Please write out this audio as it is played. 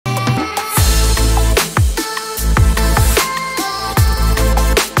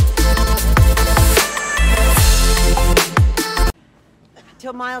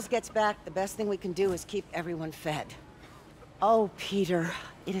Miles gets back, the best thing we can do is keep everyone fed. Oh, Peter,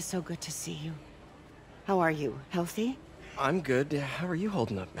 it is so good to see you. How are you? Healthy? I'm good. How are you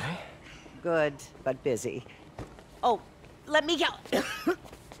holding up, May? Good, but busy. Oh, let me go.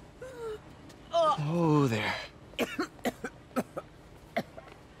 Oh, there.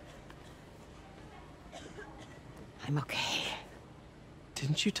 I'm okay.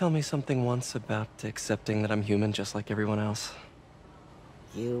 Didn't you tell me something once about accepting that I'm human just like everyone else?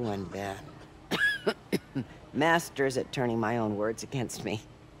 You and Ben. Masters at turning my own words against me.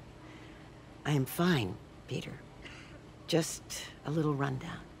 I am fine, Peter. Just a little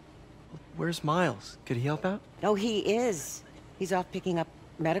rundown. Where's Miles? Could he help out? Oh, he is. He's off picking up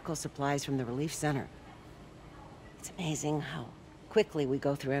medical supplies from the relief center. It's amazing how quickly we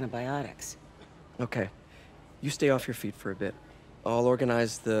go through antibiotics. Okay. You stay off your feet for a bit. I'll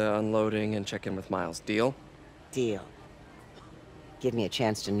organize the unloading and check in with Miles. Deal? Deal. Give me a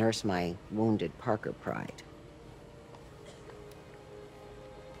chance to nurse my wounded Parker pride.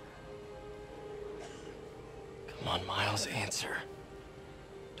 Come on, Miles, answer.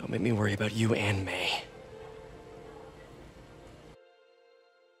 Don't make me worry about you and May.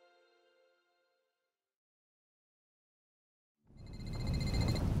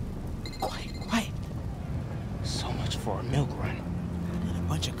 Quiet. So much for a milk run. How did a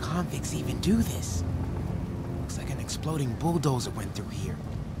bunch of convicts even do this? Looks like an exploding bulldozer went through here.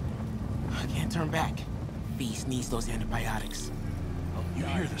 I can't turn back. Beast needs those antibiotics. You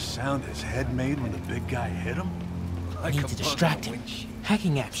hear the sound his head made when the big guy hit him? I need to distract him.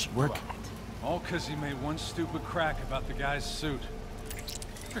 Hacking apps should work. All because he made one stupid crack about the guy's suit.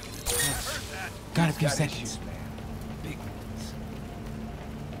 Got a few seconds. Big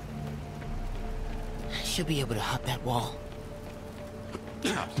Should be able to hop that wall.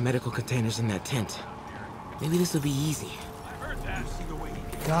 Medical containers in that tent. Maybe this will be easy.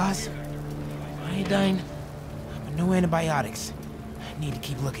 Gauze, iodine, but no antibiotics. I need to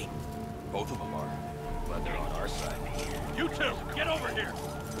keep looking. Both of them are. But they're on our side. You two, get over here!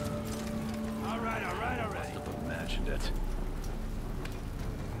 All right. Must have imagined it.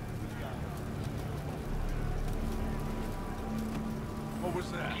 What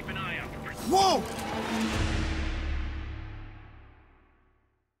was that? Keep an eye out for... Whoa!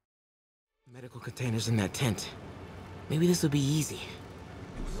 Medical containers in that tent. Maybe this will be easy.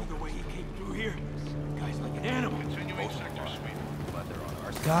 See the way he came through here? Guy's like an animal. Continuing sector sweep. But they're on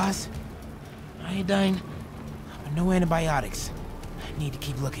our side. Gauze, iodine, but no antibiotics. I need to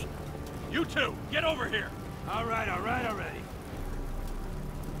keep looking. You two, get over here! All right, already.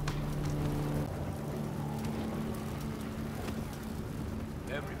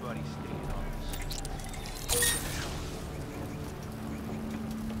 Everybody staying on this.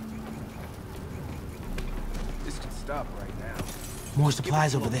 This can stop right now. More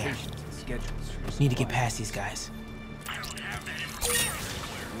supplies over there. Need to get past these guys. Believe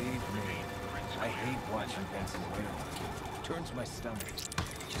me, I hate watching Benson win. Turns my stomach.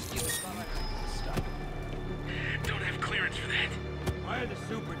 Just give us time to stop. Don't have clearance for that. Why are the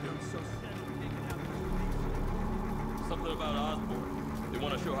super dudes so set on taking out Something about Osborn. They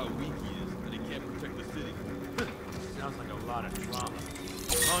want to show how weak he is, that he can't protect the city. Sounds like a lot of drama.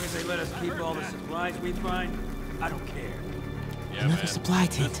 As long as they let us keep all the supplies we find, I don't care. Yeah, Another man. supply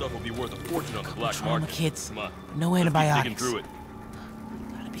tent. This stuff will be worth a fortune on the black Trauma market. kits. Come on. No Let's keep antibiotics. digging through it.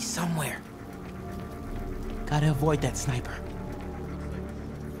 Gotta be somewhere. Gotta avoid that sniper.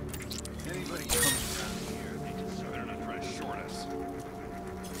 Anybody comes around here, they just better not try to short us.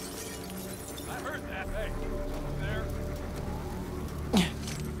 I heard that. Hey, over there.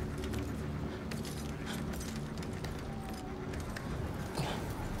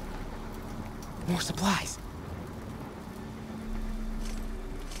 More supplies.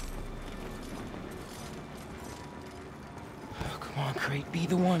 Oh, come on, Crate, be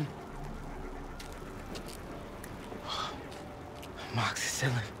the one.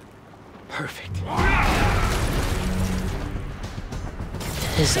 Amoxicillin. Perfect.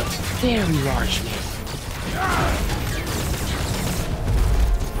 That is a very large man.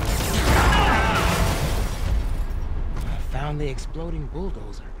 Found the exploding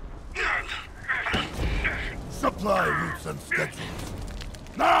bulldozer. Supply routes and schedules.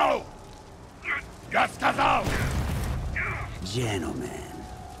 Now! Gas out! Gentlemen,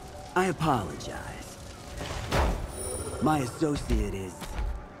 I apologize. My associate is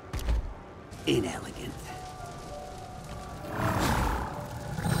inelegant.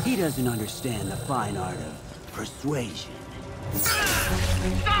 He doesn't understand the fine art of persuasion.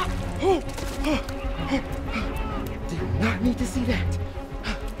 Did not need to see that.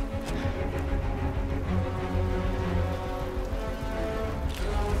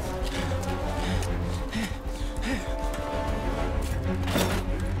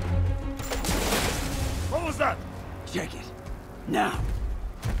 that? Check it. Now.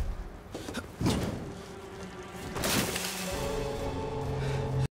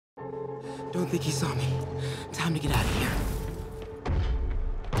 Don't think he saw me. Time to get out of here.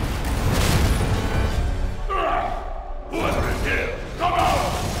 Whoever is here, come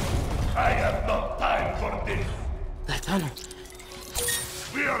out! I have no time for this. That tunnel.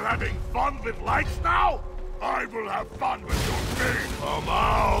 We are having fun with lights now? I will have fun with your pain. Come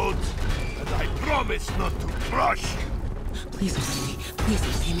out! And I promise not to crush you. Please don't see me. Please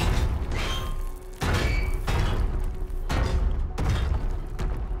don't see me.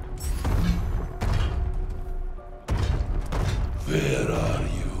 Where are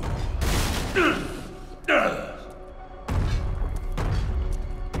you?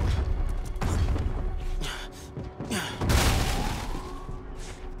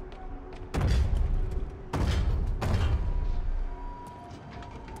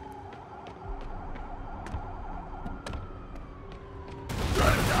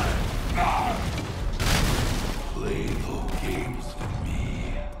 Play no games with me.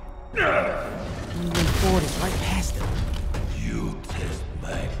 Only way forward is right past him. You test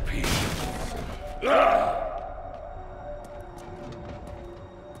my patience.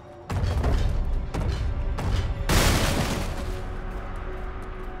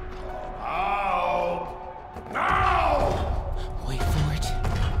 Out! Now! Wait for it.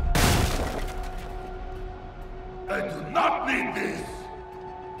 I do not need this!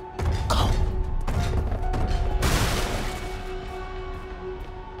 Go.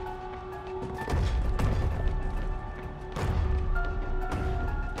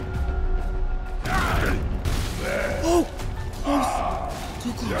 Oh! Close.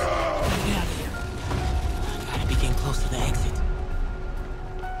 Too close. Gotta get out of here. Gotta be getting close to the exit.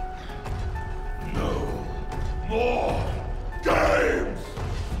 No more games!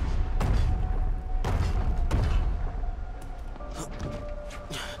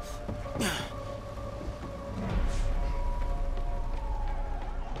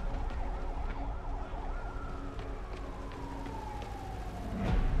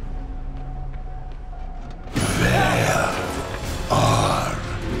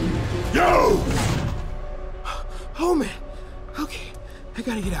 You! Oh man. Okay. I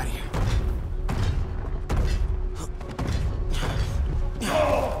gotta get out of here. No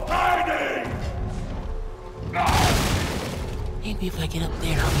hiding! Maybe if I get up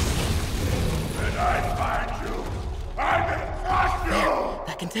there, I'll be safe. When I find you, I will crush you!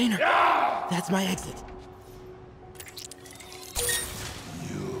 That container. Yeah! That's my exit.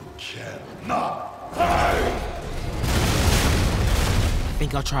 You cannot hide! I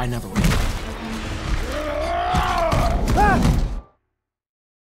think I'll try another way.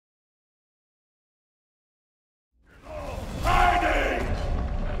 Hiding!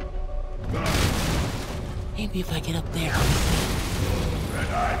 Maybe if I get up there, I'll be safe. When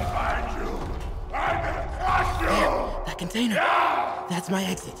I find you, I will crush you! That container. Yeah! That's my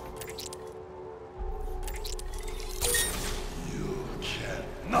exit. You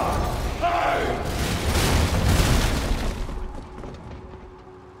cannot hide!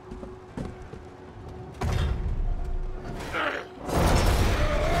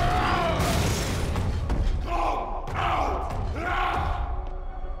 Come out!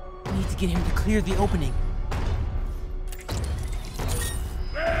 I need to get him to clear the opening.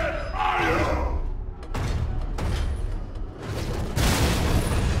 Where are you?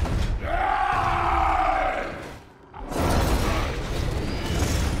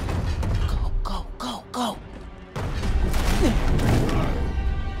 Go, go, go, go.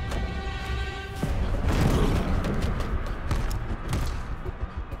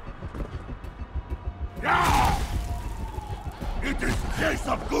 It is case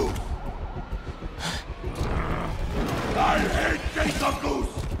of goose! I hate case of goose!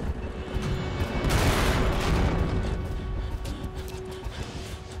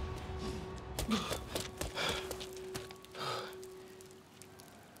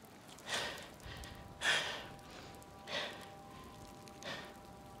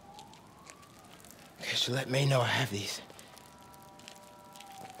 Okay, so let May know I have these.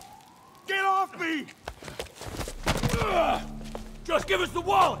 Get off me! Just give us the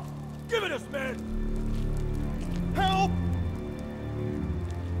wallet! Give it us, man! Help!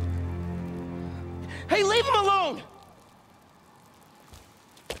 Hey, leave him alone!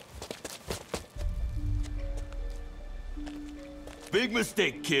 Big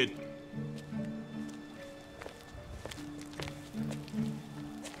mistake, kid.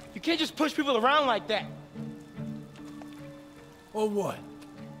 You can't just push people around like that. Or what?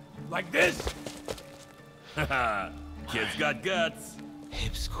 Like this? Haha, kid's got guts.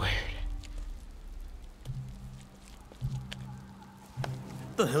 Hip squared.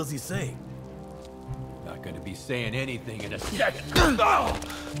 What the hell's he saying? Not gonna be saying anything in a second. Oh!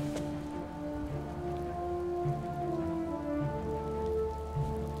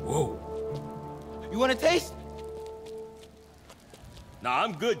 Whoa. You want a taste? Nah,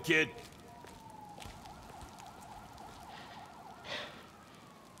 I'm good, kid.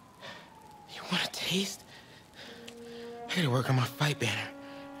 You want a taste? I gotta work on my fight banner.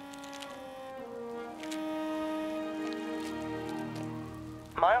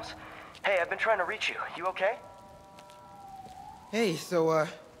 Miles? Hey, I've been trying to reach you. You okay? Hey, so,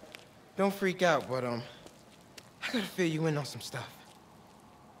 don't freak out, but, I gotta fill you in on some stuff.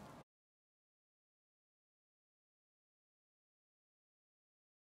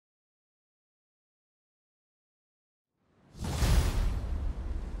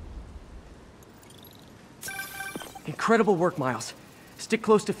 Incredible work, Miles. Stick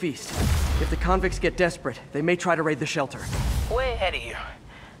close to Feast. If the convicts get desperate, they may try to raid the shelter. Way ahead of you.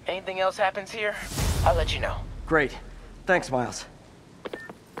 Anything else happens here, I'll let you know. Great. Thanks, Miles.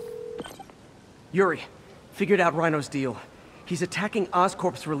 Yuri, figured out Rhino's deal. He's attacking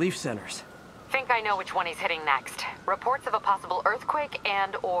Oscorp's relief centers. Think I know which one he's hitting next. Reports of a possible earthquake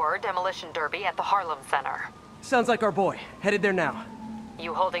and/or demolition derby at the Harlem Center. Sounds like our boy. Headed there now.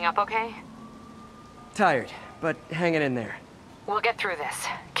 You holding up okay? Tired, but hanging in there. We'll get through this.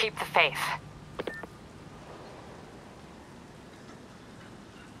 Keep the faith.